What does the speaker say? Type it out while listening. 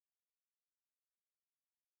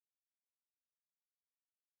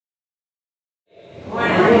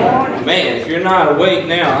Man, if you're not awake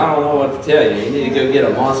now, I don't know what to tell you. You need to go get a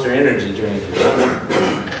Monster Energy drink.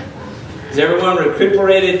 Is everyone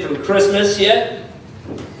recuperated from Christmas yet?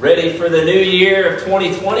 Ready for the new year of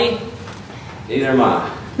 2020? Neither am I.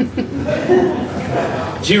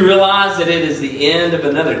 Do you realize that it is the end of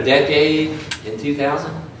another decade in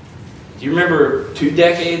 2000? Do you remember 2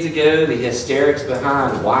 decades ago the hysterics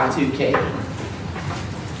behind Y2K?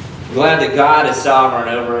 I'm glad that God is sovereign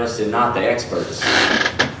over us and not the experts.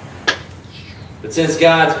 But since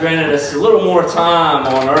God's granted us a little more time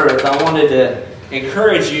on earth, I wanted to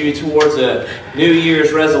encourage you towards a New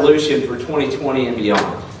Year's resolution for 2020 and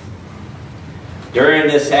beyond. During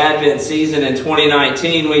this Advent season in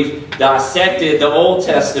 2019, we've dissected the Old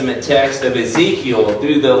Testament text of Ezekiel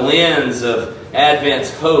through the lens of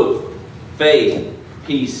Advent's hope, faith,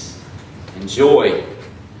 peace, and joy.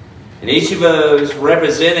 And each of those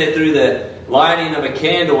represented through the lighting of a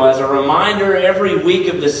candle as a reminder every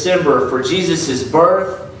week of December for Jesus'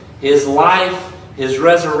 birth, His life, His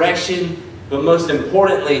resurrection, but most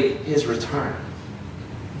importantly, His return.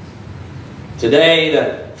 Today,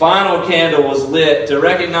 the final candle was lit to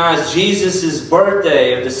recognize Jesus'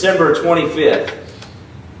 birthday of December 25th.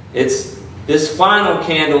 It's this final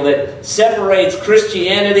candle that separates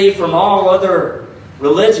Christianity from all other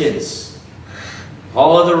religions.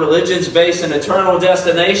 All other religions base an eternal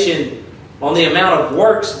destination on the amount of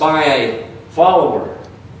works by a follower.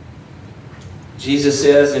 Jesus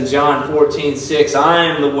says in John 14:6, I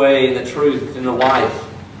am the way, the truth, and the life.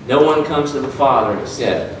 No one comes to the Father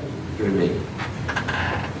except through me.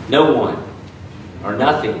 No one or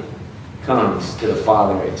nothing comes to the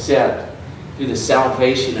Father except through the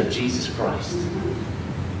salvation of Jesus Christ.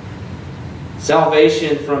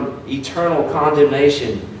 Salvation from eternal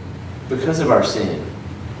condemnation because of our sin.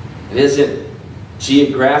 It isn't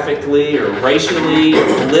geographically or racially or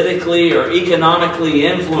politically or economically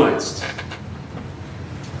influenced.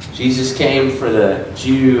 Jesus came for the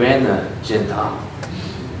Jew and the Gentile.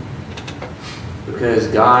 Because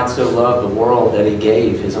God so loved the world that He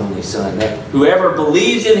gave His only Son, that whoever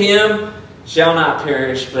believes in Him shall not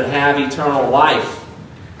perish but have eternal life.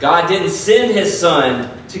 God didn't send His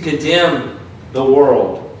Son to condemn the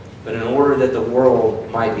world, but in order that the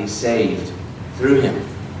world might be saved through Him.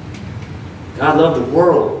 God loved the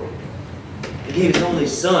world. He gave His only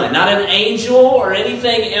Son. Not an angel or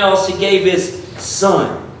anything else. He gave His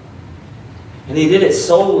Son. And He did it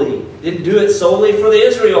solely. Didn't do it solely for the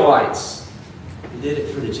Israelites. He did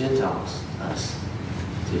it for the Gentiles. Us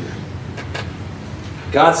too.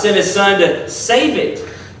 God sent His Son to save it,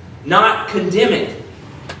 not condemn it.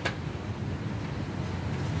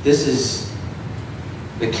 This is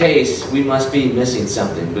the case. We must be missing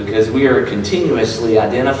something because we are continuously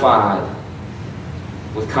identified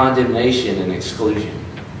with condemnation and exclusion.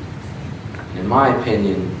 In my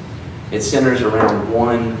opinion, it centers around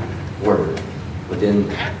one word within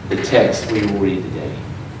the text we will read today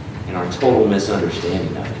and our total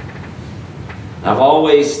misunderstanding of it. I've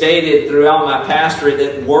always stated throughout my pastorate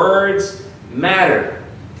that words matter.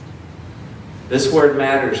 This word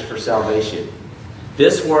matters for salvation.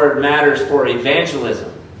 This word matters for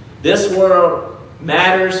evangelism. This word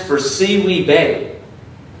matters for Seawee Bay.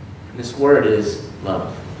 And this word is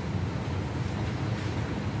love.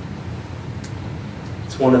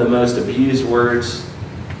 It's one of the most abused words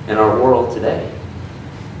in our world today.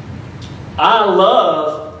 I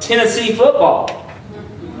love Tennessee football.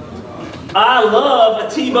 I love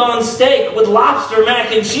a T-bone steak with lobster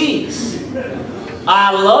mac and cheese.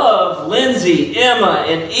 I love Lindsay, Emma,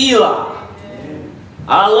 and Eli.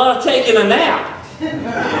 I love taking a nap.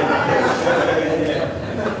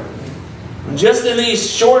 Just in these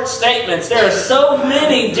short statements, there are so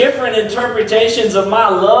many different interpretations of my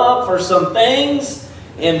love for some things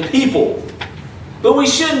and people. But we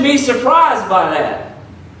shouldn't be surprised by that.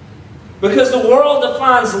 Because the world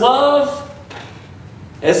defines love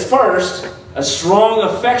as first, a strong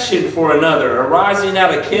affection for another, arising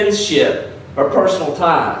out of kinship or personal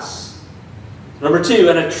ties. Number 2,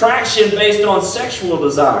 an attraction based on sexual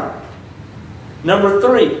desire. Number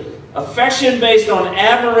 3, affection based on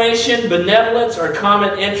admiration, benevolence, or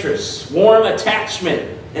common interests, warm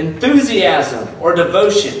attachment, enthusiasm, or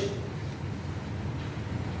devotion.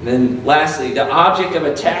 And then lastly, the object of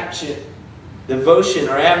attachment, devotion,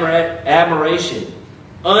 or admiration,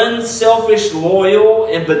 unselfish, loyal,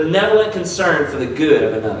 and benevolent concern for the good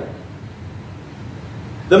of another.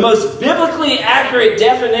 The most biblically accurate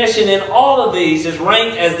definition in all of these is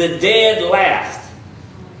ranked as the dead last.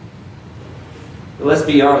 But let's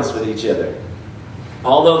be honest with each other.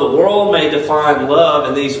 Although the world may define love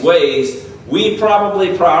in these ways, we probably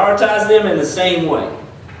prioritize them in the same way.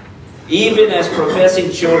 even as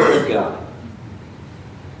professing children of God.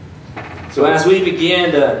 So as we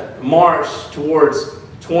begin to march towards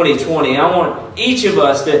 2020, I want each of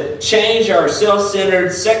us to change our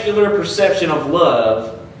self-centered, secular perception of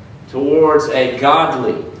love towards a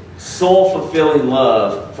godly, soul-fulfilling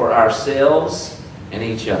love for ourselves and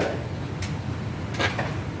each other.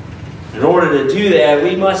 In order to do that,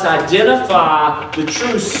 we must identify the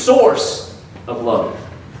true source of love.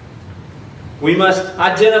 We must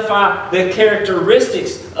identify the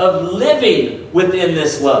characteristics of living within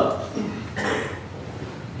this love.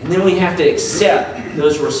 And then we have to accept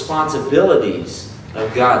those responsibilities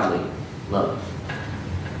of godly love.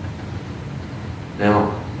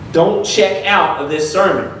 Now, don't check out of this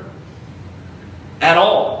sermon at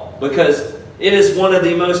all, because it is one of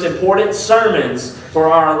the most important sermons for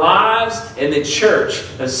our lives and the church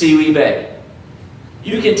of Seawee Bay.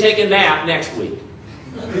 You can take a nap next week.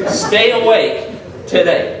 Stay awake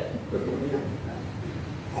today.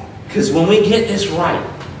 Because when we get this right,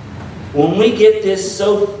 when we get this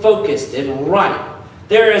so focused and right,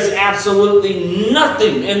 there is absolutely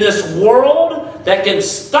nothing in this world that can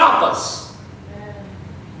stop us.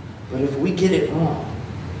 But if we get it wrong,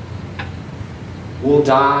 we'll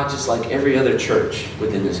die just like every other church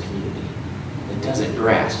within this community that doesn't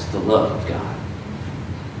grasp the love of God.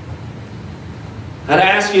 I'd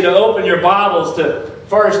ask you to open your Bibles to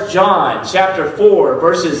 1 John chapter 4,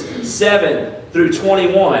 verses 7 through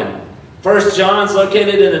 21. 1 John's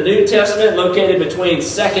located in the New Testament, located between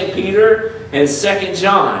 2 Peter and 2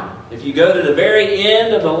 John. If you go to the very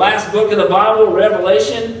end of the last book of the Bible,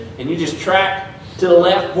 Revelation, and you just track to the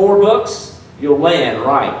left 4 books, you'll land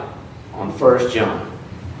right on 1 John.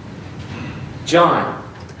 John,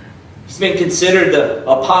 he's been considered the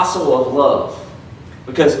apostle of love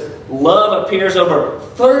because love appears over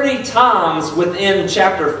 30 times within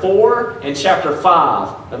chapter 4 and chapter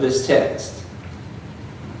 5 of this text.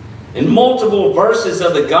 In multiple verses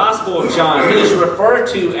of the Gospel of John, he is referred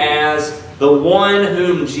to as the one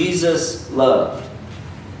whom Jesus loved.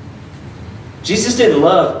 Jesus didn't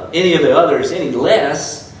love any of the others any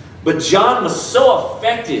less, but John was so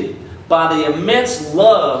affected by the immense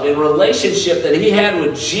love and relationship that he had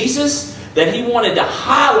with Jesus that he wanted to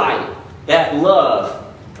highlight that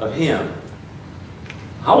love of him.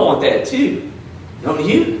 I want that too, don't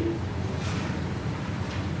you?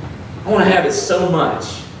 I want to have it so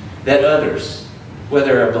much that others,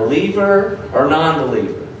 whether a believer or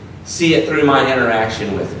non-believer, see it through my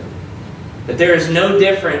interaction with him. That there is no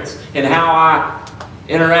difference in how I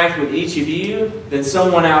interact with each of you than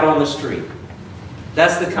someone out on the street.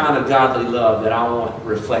 That's the kind of godly love that I want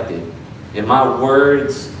reflected in my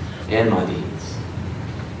words and my deeds.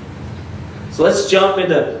 So let's jump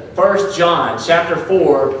into 1 John chapter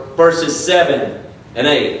 4, verses 7 and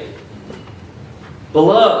 8.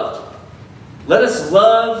 Beloved, let us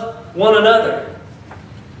love one another.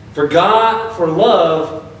 For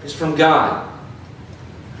love is from God.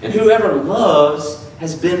 And whoever loves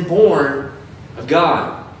has been born of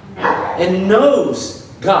God and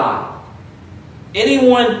knows God.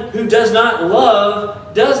 Anyone who does not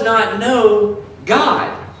love does not know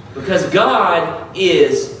God, because God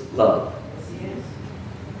is love.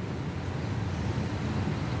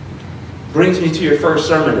 Brings me to your first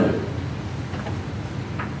sermon note.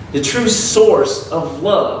 The true source of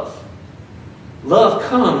love. Love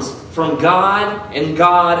comes from God and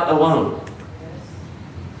God alone.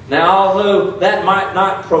 Now, although that might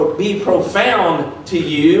not be profound to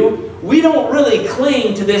you, we don't really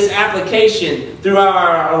cling to this application throughout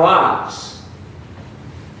our lives.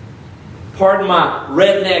 Pardon my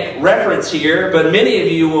redneck reference here, but many of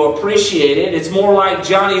you will appreciate it. It's more like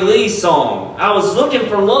Johnny Lee's song. I was looking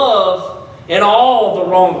for love in all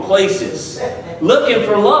the wrong places. Looking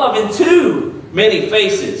for love in too many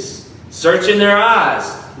faces. Searching their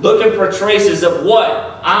eyes. Looking for traces of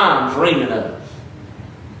what I'm dreaming of.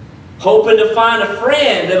 Hoping to find a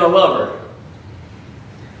friend and a lover.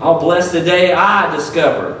 I'll bless the day I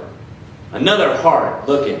discover another heart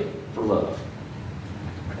looking for love.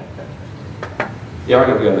 Y'all are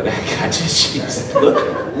going to go to that guy. Just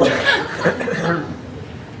look.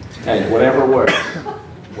 Hey, whatever works.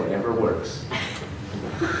 Whatever works.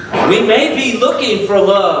 We may be looking for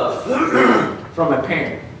love from a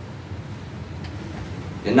parent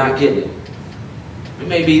and not getting it. We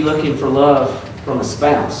may be looking for love from a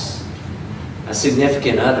spouse, a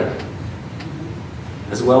significant other,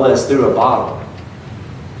 as well as through a bottle,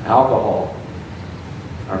 alcohol,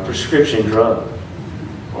 or a prescription drug,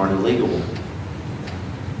 or an illegal one.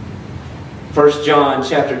 1 John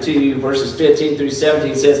chapter 2, verses 15 through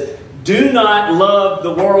 17 says, "Do not love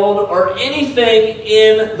the world or anything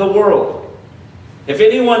in the world. If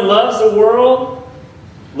anyone loves the world,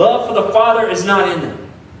 love for the Father is not in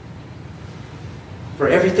them. For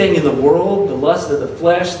everything in the world, the lust of the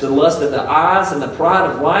flesh, the lust of the eyes, and the pride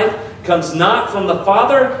of life, comes not from the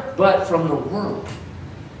Father, but from the world.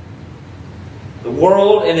 The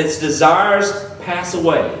world and its desires pass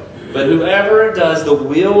away, but whoever does the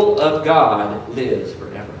will of God lives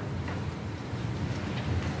forever.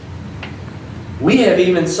 We have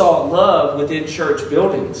even sought love within church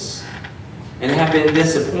buildings and have been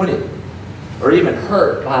disappointed or even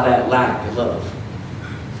hurt by that lack of love.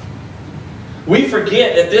 We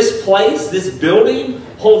forget that this place, this building,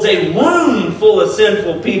 holds a room full of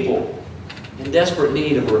sinful people in desperate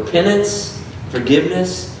need of repentance,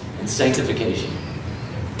 forgiveness, and sanctification.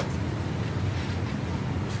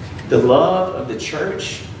 The love of the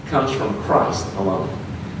church comes from Christ alone.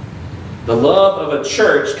 The love of a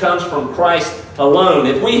church comes from Christ alone.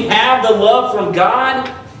 If we have the love from God,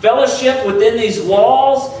 fellowship within these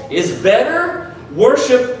walls is better.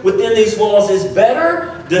 Worship within these walls is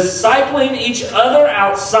better. Discipling each other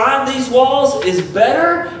outside these walls is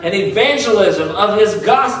better. And evangelism of His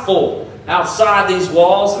gospel outside these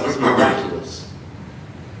walls is miraculous.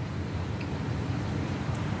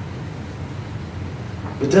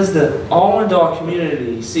 But does the Allendale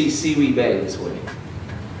community see Seawee Bay this way?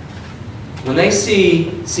 When they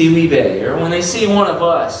see Seawee Bay, or when they see one of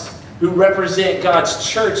us who represent God's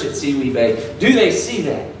church at Seawee Bay, do they see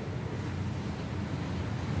that?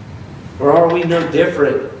 Or are we no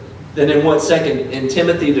different than in what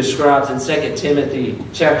Timothy describes in 2 Timothy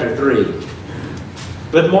chapter 3?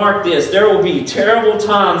 But mark this, there will be terrible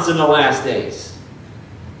times in the last days.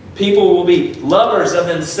 People will be lovers of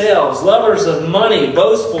themselves, lovers of money,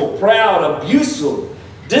 boastful, proud, abusive,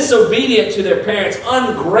 disobedient to their parents,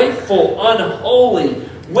 ungrateful, unholy,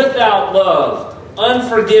 without love,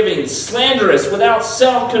 unforgiving, slanderous, without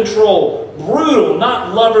self-control, brutal,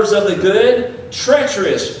 not lovers of the good,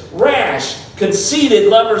 treacherous, rash, conceited,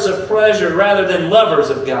 lovers of pleasure rather than lovers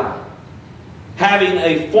of God, having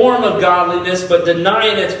a form of godliness but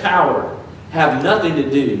denying its power. Have nothing to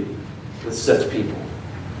do with such people.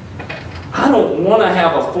 I don't want to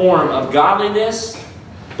have a form of godliness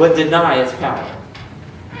but deny its power.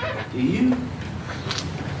 Do you?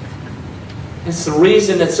 It's the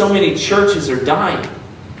reason that so many churches are dying,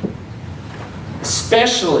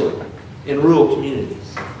 especially in rural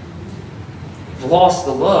communities. We've lost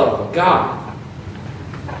the love of God.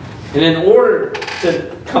 And in order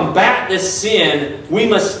to combat this sin, we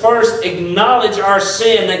must first acknowledge our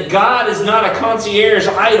sin, that God is not a concierge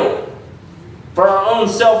idol for our own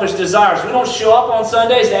selfish desires. We don't show up on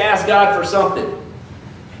Sundays to ask God for something.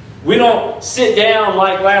 We don't sit down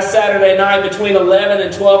like last Saturday night between 11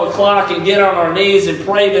 and 12 o'clock and get on our knees and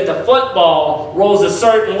pray that the football rolls a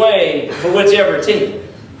certain way for whichever team.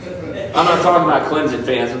 I'm not talking about Clemson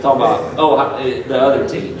fans. I'm talking about, the other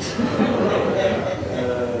teams.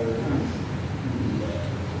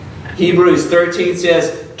 Hebrews 13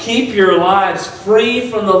 says, keep your lives free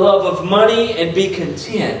from the love of money and be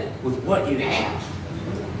content with what you have.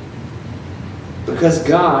 Because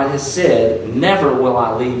God has said, never will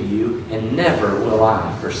I leave you and never will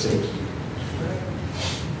I forsake you.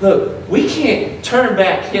 Look, we can't turn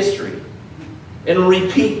back history and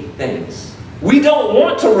repeat things. We don't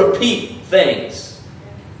want to repeat things.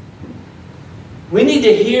 We need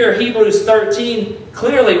to hear Hebrews 13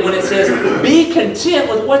 clearly when it says, be content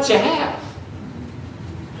with what you have.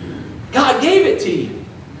 God gave it to you.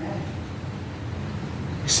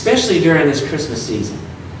 Especially during this Christmas season.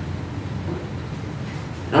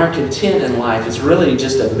 And our content in life is really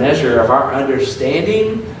just a measure of our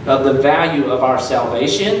understanding of the value of our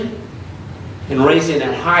salvation and raising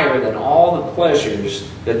it higher than all the pleasures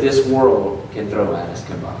that this world can throw at us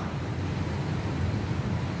combined.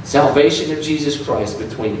 Salvation of Jesus Christ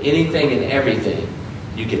between anything and everything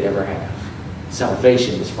you could ever have.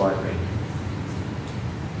 Salvation is far greater.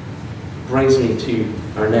 Brings me to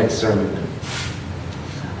our next sermon.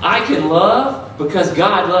 I can love because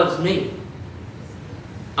God loves me.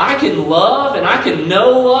 I can love and I can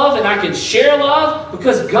know love and I can share love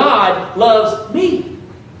because God loves me.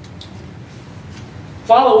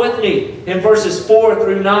 Follow with me in verses 4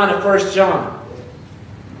 through 9 of 1 John.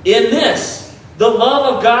 In this, the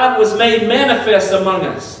love of God was made manifest among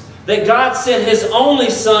us, that God sent His only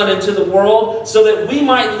Son into the world so that we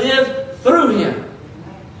might live through Him.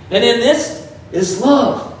 And in this is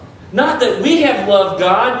love. Not that we have loved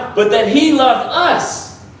God, but that He loved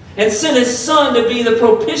us and sent His Son to be the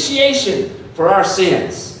propitiation for our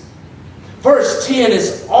sins. Verse 10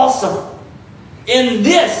 is awesome. In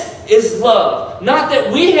this is love. Not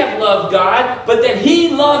that we have loved God, but that He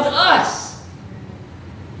loved us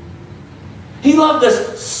He loved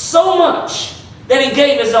us so much that He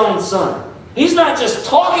gave His own Son. He's not just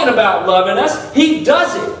talking about loving us, He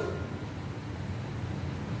does it.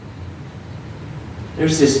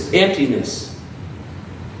 There's this emptiness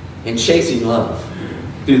in chasing love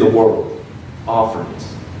through the world,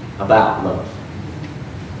 offerings about love.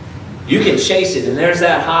 You can chase it, and there's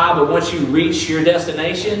that high, but once you reach your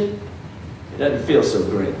destination, it doesn't feel so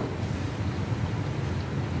great.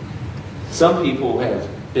 Some people have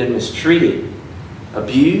been mistreated,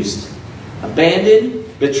 abused, abandoned,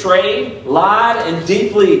 betrayed, lied, and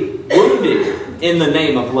deeply wounded in the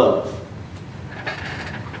name of love.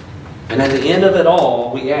 And at the end of it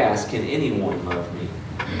all, we ask, can anyone love me?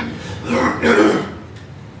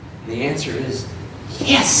 The answer is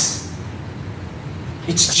yes.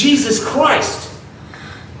 It's Jesus Christ.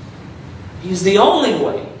 He is the only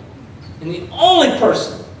way and the only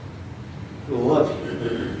person who will love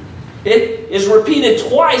you. It is repeated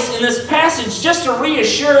twice in this passage just to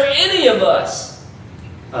reassure any of us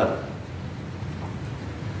of it.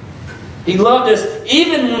 He loved us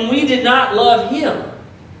even when we did not love Him.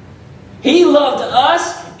 He loved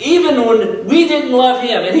us even when we didn't love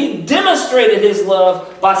Him. And He demonstrated His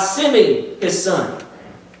love by sending His Son.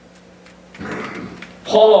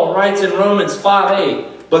 Paul writes in Romans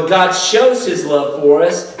 5:8, but God shows His love for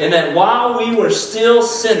us in that while we were still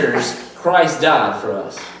sinners, Christ died for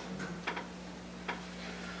us.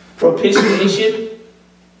 Propitiation,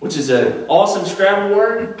 which is an awesome Scrabble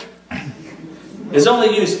word, is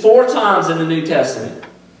only used 4 times in the New Testament.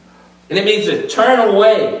 And it means to turn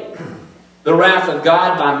away the wrath of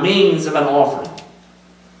God by means of an offering.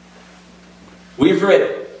 We've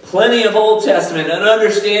read plenty of Old Testament and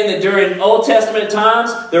understand that during Old Testament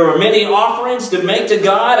times there were many offerings to make to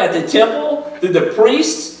God at the temple through the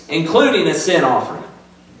priests, including a sin offering.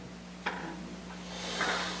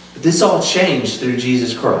 But this all changed through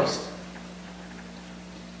Jesus Christ.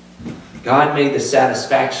 God made the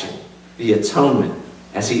satisfaction, the atonement,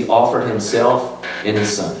 as He offered Himself in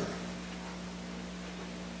His Son.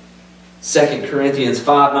 2 Corinthians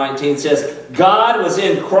 5:19 says, God was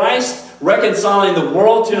in Christ reconciling the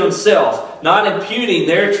world to Himself, not imputing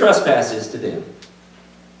their trespasses to them.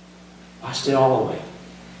 Washed it all away.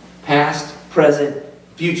 Past, present,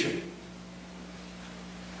 future.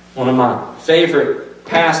 One of my favorite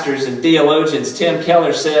pastors and theologians, Tim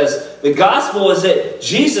Keller, says, the gospel is that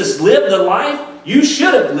Jesus lived the life you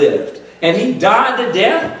should have lived, and He died the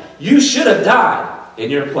death you should have died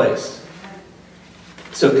in your place.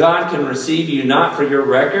 So God can receive you not for your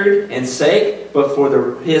record and sake, but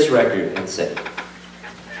for His record and sake.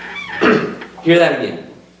 Hear that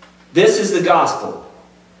again. This is the gospel.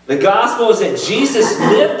 The gospel is that Jesus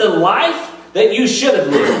lived the life that you should have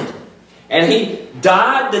lived. And He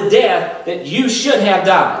died the death that you should have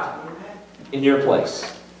died in your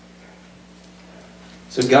place.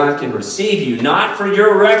 So God can receive you not for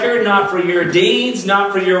your record, not for your deeds,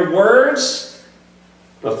 not for your words,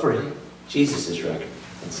 but for Jesus' record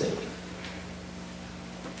and sake.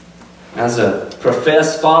 As a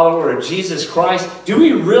professed follower of Jesus Christ, do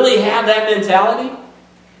we really have that mentality?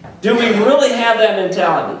 Do we really have that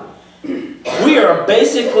mentality? We are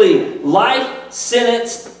basically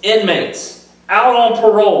life-sentenced inmates out on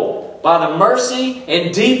parole by the mercy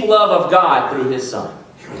and deep love of God through His Son.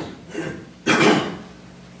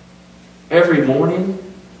 Every morning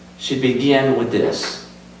should begin with this.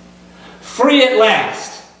 Free at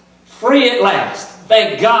last. Free at last.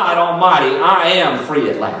 Thank God Almighty, I am free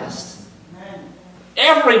at last.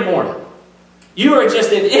 Every morning. You are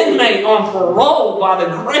just an inmate on parole by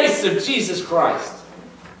the grace of Jesus Christ.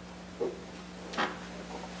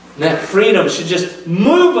 And that freedom should just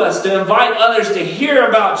move us to invite others to hear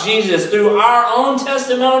about Jesus through our own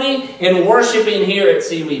testimony and worshiping here at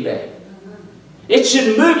Seaweed Bay. It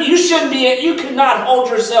should move. You cannot hold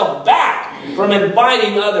yourself back from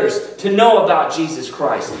inviting others to know about Jesus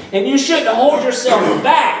Christ. And you shouldn't hold yourself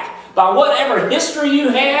back by whatever history you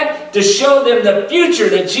had to show them the future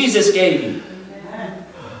that Jesus gave you.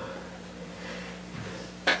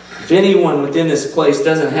 If anyone within this place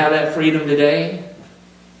doesn't have that freedom today,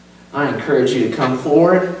 I encourage you to come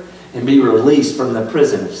forward and be released from the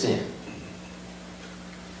prison of sin.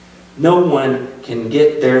 No one can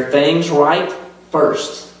get their things right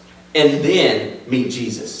first and then meet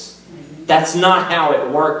Jesus. That's not how it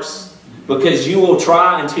works, because you will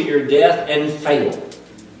try until your death and fail.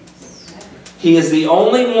 He is the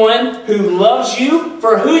only one who loves you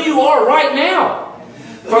for who you are right now.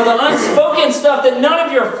 For the unspoken stuff that none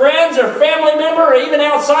of your friends or family member or even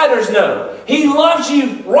outsiders know. He loves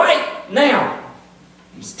you right now.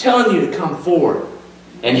 He's telling you to come forward.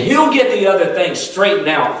 And He'll get the other things straightened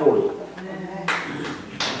out for you.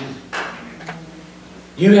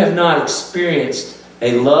 You have not experienced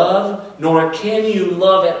a love, nor can you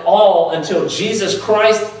love at all until Jesus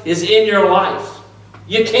Christ is in your life.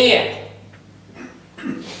 You can't.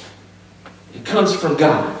 It comes from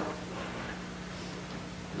God.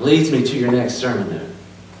 It leads me to your next sermon note.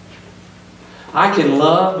 I can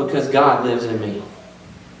love because God lives in me.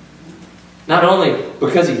 Not only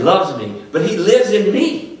because He loves me, but He lives in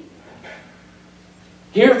me.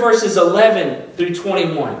 Here verses 11 through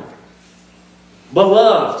 21.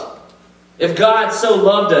 Beloved, if God so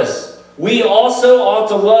loved us, we also ought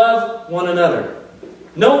to love one another.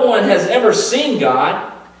 No one has ever seen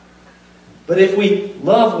God, but if we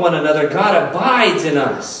love one another, God abides in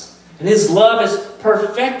us, and His love is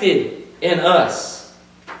perfected in us.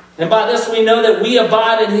 And by this we know that we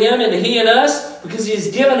abide in Him and He in us, because He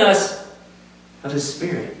has given us of His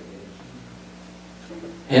Spirit.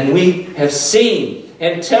 And we have seen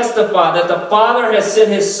and testify that the Father has sent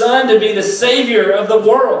His Son to be the Savior of the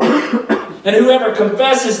world. And whoever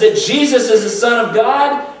confesses that Jesus is the Son of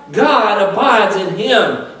God, God abides in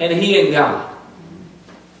Him and He in God.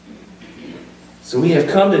 So we have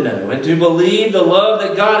come to know and to believe the love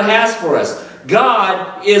that God has for us.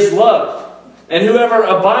 God is love. And whoever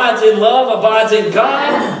abides in love abides in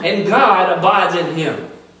God, and God abides in him.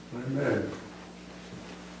 Amen.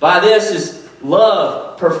 By this is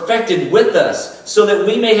love perfected with us, so that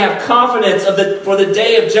we may have confidence for the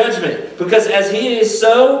day of judgment. Because as He is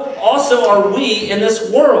so, also are we in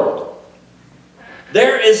this world.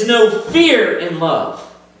 There is no fear in love,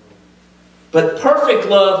 but perfect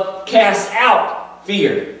love casts out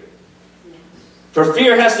fear. For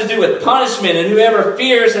fear has to do with punishment, and whoever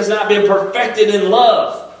fears has not been perfected in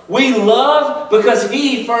love. We love because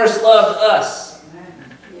He first loved us.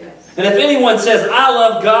 And if anyone says, I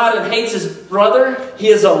love God, and hates his brother, he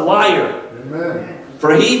is a liar. Amen.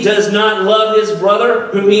 For he does not love his brother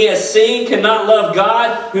whom he has seen, cannot love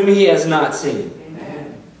God whom he has not seen.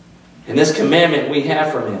 Amen. And this commandment we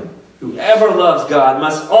have from Him: whoever loves God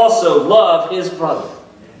must also love his brother.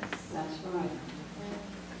 That's right.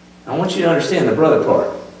 I want you to understand the brother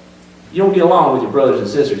part. You don't get along with your brothers and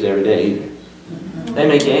sisters every day either. They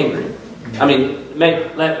make you angry. I mean,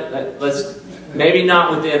 let's maybe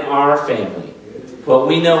not within our family, but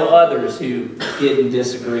we know others who get in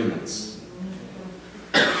disagreements.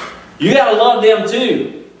 You got to love them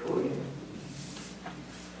too.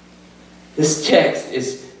 This text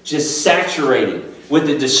is just saturated with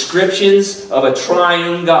the descriptions of a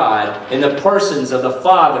triune God in the persons of the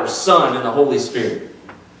Father, Son, and the Holy Spirit.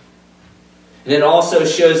 And it also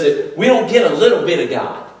shows that we don't get a little bit of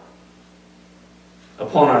God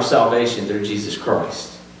upon our salvation through Jesus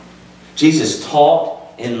Christ. Jesus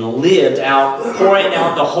taught and lived out, pouring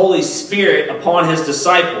out the Holy Spirit upon His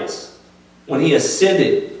disciples when He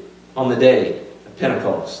ascended on the day of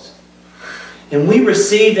Pentecost. And we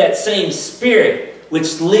receive that same Spirit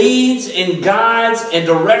which leads and guides and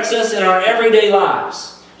directs us in our everyday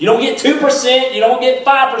lives. You don't get 2%, you don't get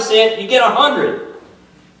 5%, you get 100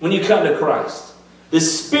 when you come to Christ. The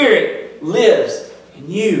Spirit lives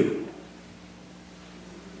in you.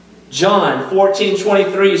 John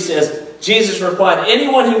 14:23 says, Jesus replied,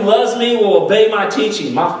 anyone who loves me will obey my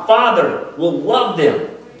teaching. My Father will love them,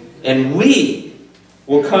 and we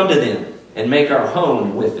will come to them and make our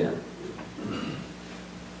home with them.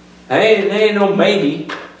 There ain't no maybe.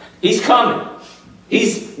 He's coming.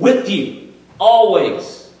 He's with you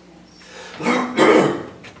always.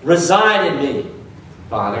 Reside in me,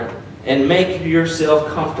 Father, and make yourself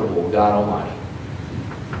comfortable, God Almighty.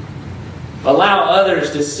 Allow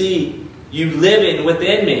others to see you living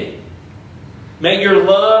within me. May your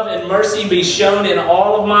love and mercy be shown in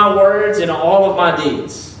all of my words and all of my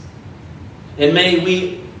deeds. And may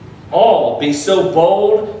we all be so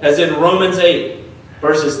bold as in Romans 8,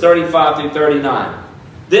 verses 35 through 39.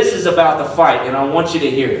 This is about the fight, and I want you to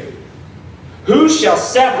hear it. Who shall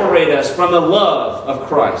separate us from the love of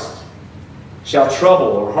Christ? Shall trouble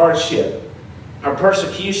or hardship, or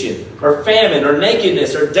persecution, or famine, or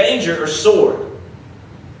nakedness, or danger, or sword?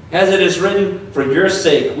 As it is written, for your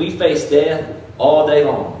sake we face death all day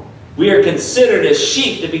long. We are considered as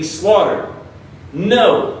sheep to be slaughtered.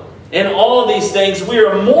 No, in all these things we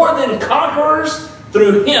are more than conquerors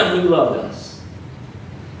through Him who loved us.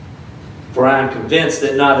 For I am convinced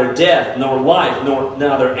that neither death, nor life,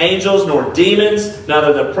 neither angels, nor demons,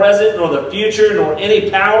 neither the present, nor the future, nor any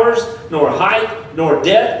powers, nor height, nor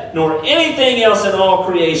depth, nor anything else in all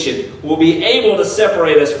creation will be able to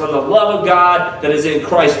separate us from the love of God that is in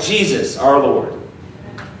Christ Jesus our Lord.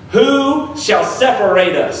 Who shall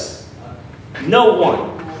separate us? No one.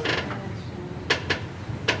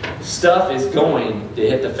 Stuff is going to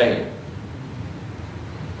hit the fan.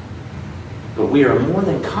 But we are more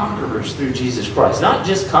than conquerors through Jesus Christ. Not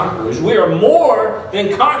just conquerors. We are more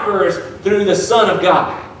than conquerors through the Son of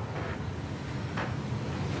God.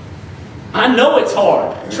 I know it's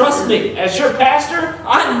hard. Trust me, as your pastor,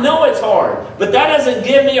 I know it's hard. But that doesn't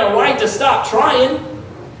give me a right to stop trying.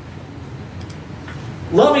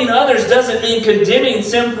 Loving others doesn't mean condemning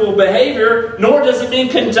sinful behavior, nor does it mean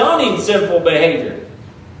condoning sinful behavior.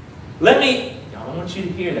 I want you to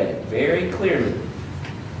hear that very clearly.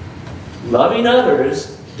 Loving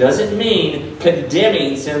others doesn't mean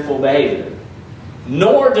condemning sinful behavior,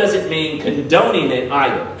 nor does it mean condoning it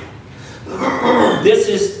either. This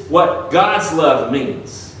is what God's love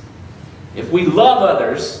means. If we love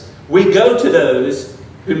others, we go to those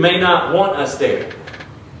who may not want us there.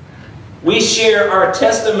 We share our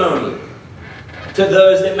testimony to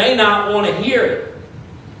those that may not want to hear it.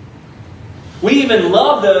 We even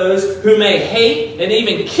love those who may hate and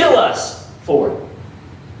even kill us for it.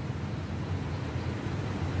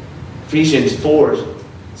 Ephesians 4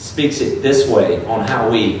 speaks it this way on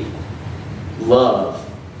how we love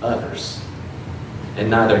others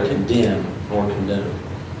and neither condemn nor condone.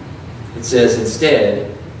 It says,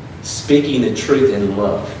 instead, speaking the truth in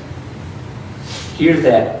love. Hear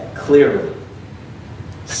that clearly.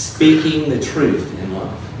 Speaking the truth in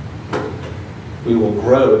love. We will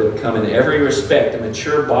grow to become in every respect the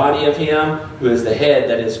mature body of Him who is the head,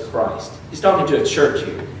 that is Christ. He's talking to a church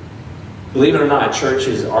here. Believe it or not,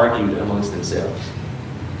 churches argued amongst themselves.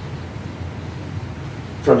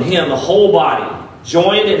 From Him, the whole body,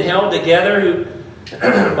 joined and held together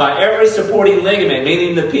by every supporting ligament,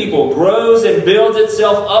 meaning the people, grows and builds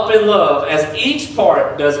itself up in love as each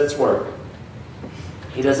part does its work.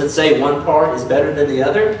 He doesn't say one part is better than the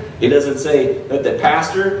other. He doesn't say that the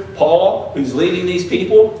pastor, Paul, who's leading these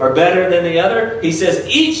people, are better than the other. He says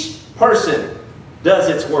each person does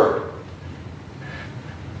its work.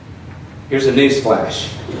 Here's a news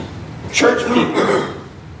flash. Church people,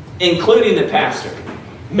 including the pastor,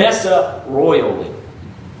 mess up royally.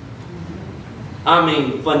 I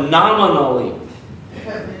mean, phenomenally.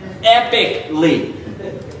 Epically.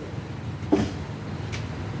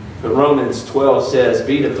 But Romans 12 says,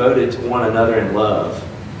 be devoted to one another in love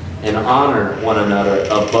and honor one another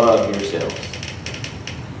above yourselves.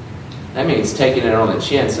 That means taking it on the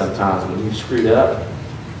chin sometimes when you screwed up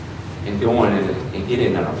and going and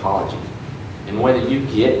getting an apology. And whether you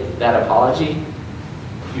get that apology,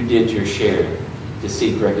 you did your share to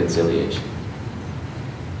seek reconciliation.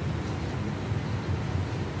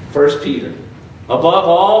 1 Peter. Above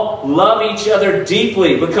all, love each other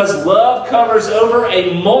deeply, because love covers over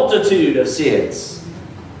a multitude of sins.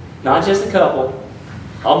 Not just a couple.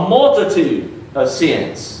 A multitude of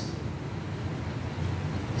sins.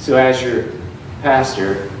 So as your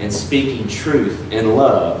pastor, in speaking truth in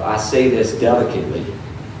love, I say this delicately.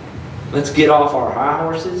 Let's get off our high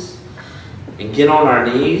horses and get on our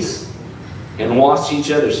knees and wash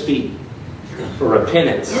each other's feet for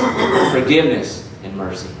repentance, forgiveness, and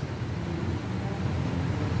mercy.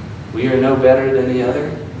 We are no better than the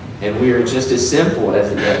other, and we are just as sinful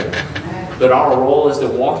as the other. But our role is to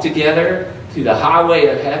walk together through the highway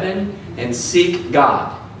of heaven and seek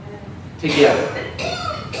God together.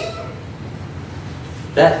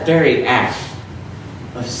 That very act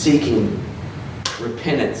of seeking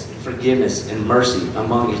repentance, forgiveness, and mercy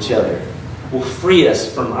among each other will free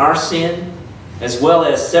us from our sin, as well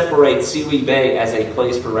as separate Seawee Bay as a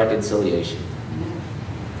place for reconciliation.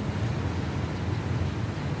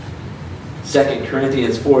 2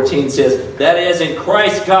 Corinthians 14 says, that is, in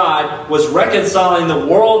Christ God was reconciling the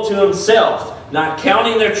world to Himself, not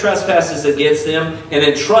counting their trespasses against them, and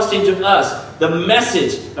entrusting to us the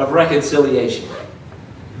message of reconciliation.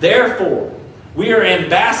 Therefore, we are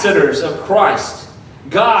ambassadors of Christ,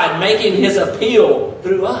 God making His appeal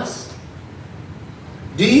through us.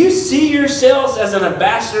 Do you see yourselves as an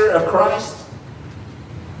ambassador of Christ?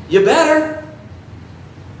 You better.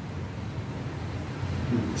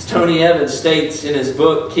 As Tony Evans states in his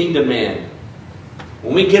book, Kingdom Man,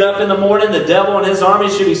 when we get up in the morning, the devil and his army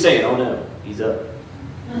should be saying, oh no, he's up.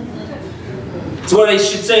 It's what they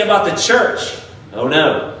should say about the church. Oh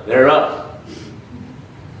no, they're up.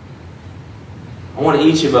 I want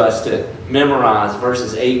each of us to memorize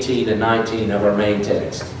verses 18 and 19 of our main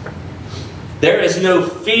text. There is no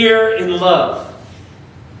fear in love.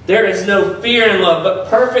 There is no fear in love, but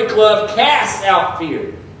perfect love casts out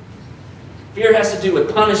fear. Fear has to do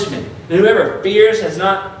with punishment. And whoever fears has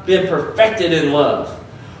not been perfected in love.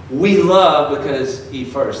 We love because He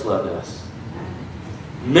first loved us.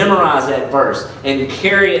 Memorize that verse and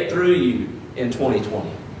carry it through you in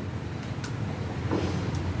 2020.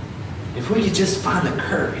 If we could just find the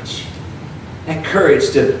courage that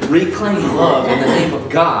courage to reclaim love in the name of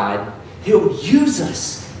God, He'll use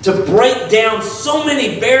us to break down so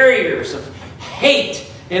many barriers of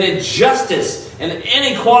hate and injustice and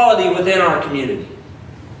inequality within our community.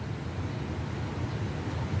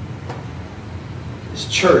 This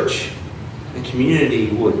church and community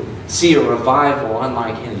would see a revival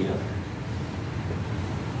unlike any other.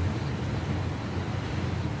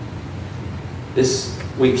 This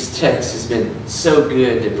week's text has been so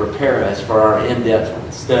good to prepare us for our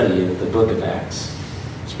in-depth study of the book of Acts,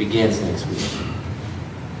 which begins next week.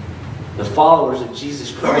 The followers of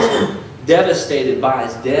Jesus Christ were devastated by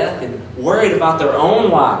His death and worried about their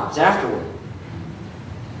own lives afterward.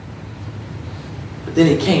 But then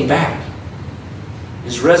He came back.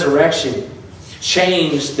 His resurrection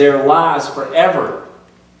changed their lives forever.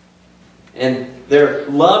 And their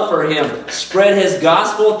love for Him spread His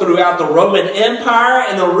gospel throughout the Roman Empire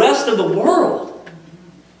and the rest of the world.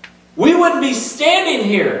 We wouldn't be standing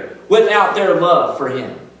here without their love for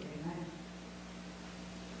Him.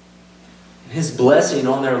 His blessing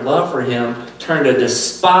on their love for Him turned a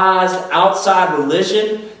despised outside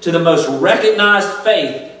religion to the most recognized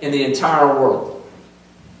faith in the entire world.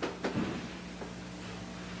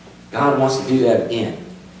 God wants to do that again.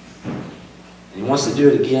 And He wants to do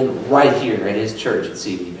it again right here at His church at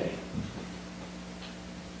CB Bay.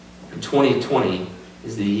 And 2020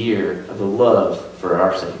 is the year of the love for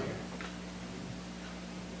our Savior.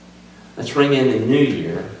 Let's ring in the new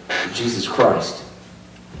year of Jesus Christ.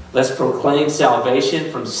 Let's proclaim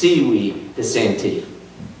salvation from seaweed to Santee.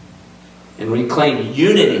 And reclaim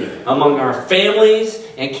unity among our families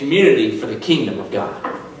and community for the kingdom of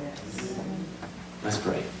God. Let's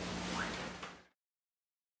pray.